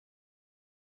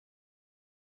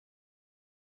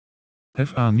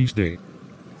Have a nice day.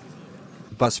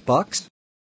 Bus box?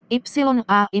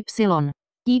 YAY.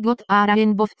 He got a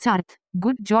rainbow chart.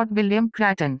 Good job, William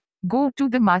Cratton. Go to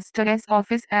the master's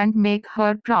office and make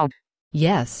her proud.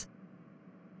 Yes.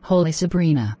 Holy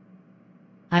Sabrina.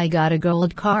 I got a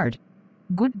gold card.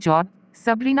 Good job,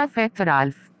 Sabrina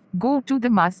Fetheralf. Go to the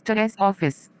master's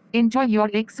office. Enjoy your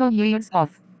extra years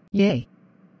off. Yay.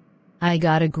 I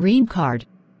got a green card.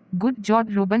 Good job,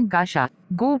 Ruben Gasha.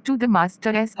 Go to the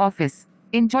master's office.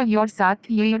 Enjoy your 7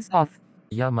 years off.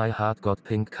 Yeah, my heart got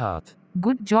pink card.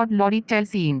 Good job, Lori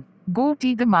Telsin. Go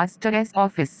to the master's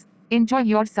office. Enjoy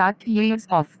your 7 years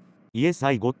off. Yes,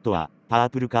 I got a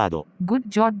purple card.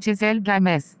 Good job, Giselle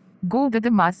Games. Go to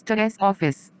the master's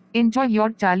office. Enjoy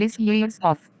your 40 years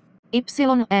off.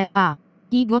 YAA.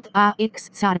 He got a X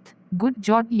chart. Good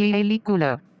job, Yaeli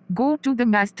Cooler. Go to the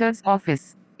master's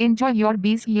office. Enjoy your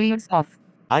 20 years off.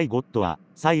 I got a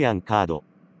cyan card.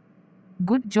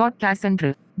 Good job,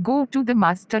 Cassandra. Go to the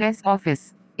master's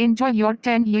office. Enjoy your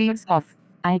 10 years off.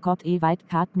 I got a white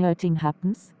card. Nothing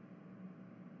happens.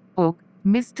 Oh,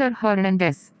 Mr.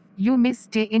 Hernandez. You may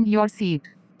stay in your seat.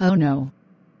 Oh no.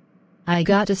 I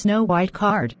got a Snow White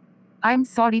card. I'm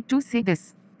sorry to say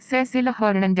this, Cecil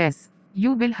Hernandez.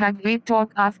 You will have a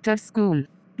talk after school.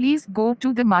 Please go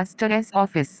to the master's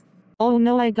office. Oh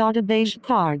no, I got a beige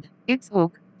card. It's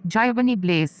okay, Giovanni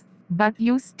Blaze. But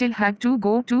you still have to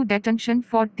go to detention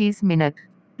for this minute.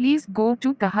 Please go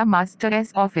to the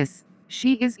master's office.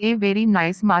 She is a very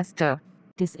nice master.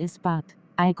 This is bad.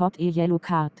 I got a yellow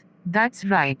card. That's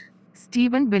right.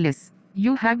 Stephen Willis.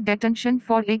 You have detention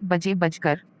for 1 baje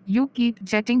bajkar. You keep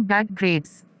getting bad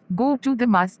grades. Go to the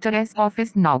master's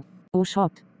office now. Oh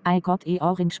shot. I got a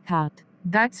orange card.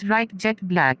 That's right, Jet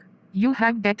Black. You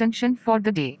have detention for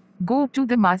the day. Go to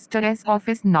the master's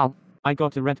office now. I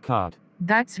got a red card.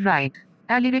 That's right.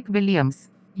 Alaric Williams.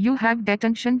 You have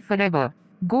detention forever.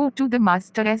 Go to the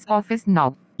master's office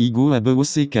now. Igo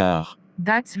Abousekar.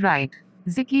 That's right.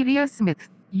 Zachariah Smith.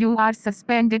 You are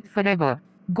suspended forever.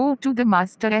 Go to the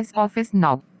master's office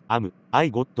now. I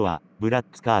got a black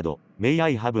card. May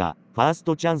I have a first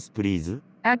chance, please?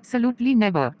 Absolutely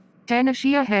never.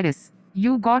 Teneshia Harris.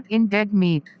 You got in dead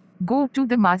meat. Go to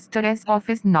the master's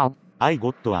office now. I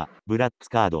got a black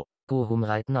card. Go home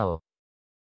right now.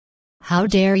 How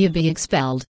dare you be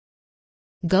expelled?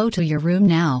 Go to your room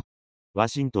now.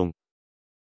 Washington.